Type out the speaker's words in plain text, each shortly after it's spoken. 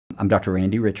I'm Dr.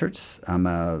 Randy Richards. I'm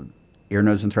a ear,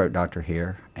 nose, and throat doctor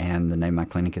here, and the name of my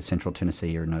clinic is Central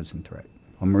Tennessee Ear, Nose, and Throat.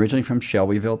 I'm originally from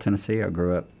Shelbyville, Tennessee. I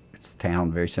grew up, it's a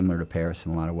town very similar to Paris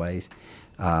in a lot of ways.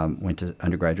 Went to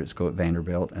undergraduate school at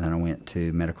Vanderbilt, and then I went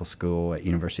to medical school at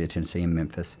University of Tennessee in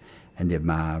Memphis and did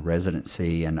my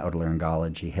residency in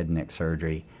otolaryngology, head and neck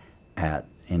surgery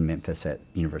in Memphis at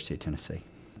University of Tennessee.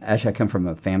 Actually, I come from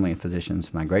a family of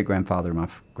physicians. My great-grandfather, my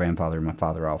grandfather, and my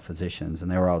father are all physicians,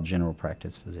 and they were all general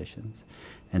practice physicians.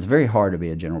 And it's very hard to be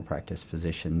a general practice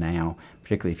physician now,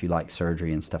 particularly if you like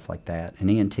surgery and stuff like that. And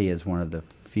ENT is one of the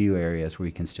few areas where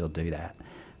you can still do that.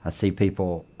 I see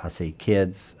people, I see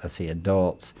kids, I see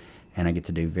adults, and I get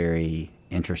to do very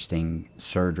interesting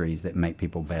surgeries that make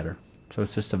people better. So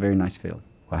it's just a very nice field.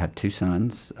 Well, I have two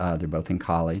sons. They're both in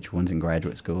college. One's in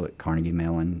graduate school at Carnegie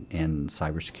Mellon in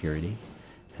cybersecurity.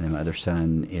 And then my other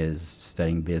son is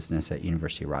studying business at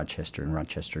University of Rochester in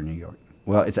Rochester, New York.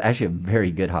 Well, it's actually a very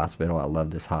good hospital. I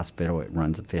love this hospital. It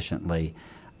runs efficiently.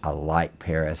 I like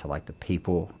Paris. I like the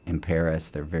people in Paris.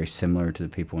 They're very similar to the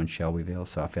people in Shelbyville,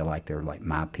 so I feel like they're like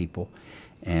my people.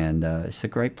 And it's a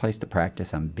great place to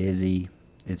practice. I'm busy.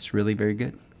 It's really very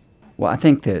good. Well, I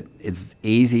think that it's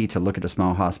easy to look at a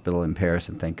small hospital in Paris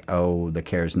and think, oh, the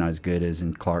care is not as good as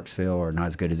in Clarksville or not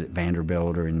as good as at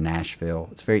Vanderbilt or in Nashville.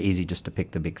 It's very easy just to pick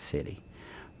the big city.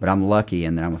 But I'm lucky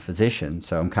in that I'm a physician,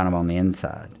 so I'm kind of on the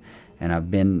inside. And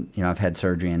I've had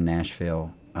surgery in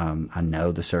Nashville. I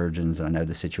know the surgeons, and I know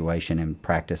the situation and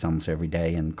practice almost every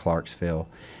day in Clarksville.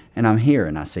 And I'm here,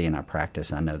 and I see and I practice,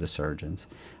 and I know the surgeons.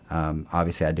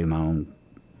 Obviously, I do my own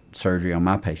surgery on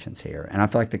my patients here, and I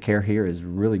feel like the care here is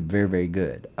really very, very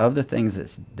good. Of the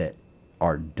things that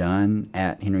are done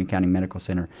at Henry County Medical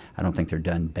Center, I don't think they're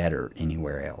done better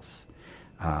anywhere else.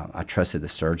 I trusted the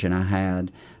surgeon I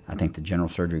had. I think the general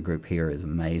surgery group here is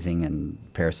amazing, and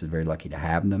Paris is very lucky to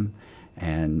have them.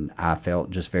 And I felt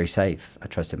just very safe. I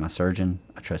trusted my surgeon.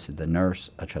 I trusted the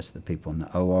nurse. I trusted the people in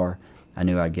the OR. I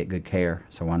knew I'd get good care,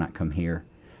 so why not come here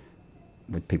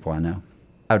with people I know?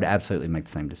 I would absolutely make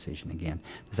the same decision again.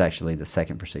 This is actually the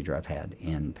second procedure I've had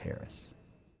in Paris.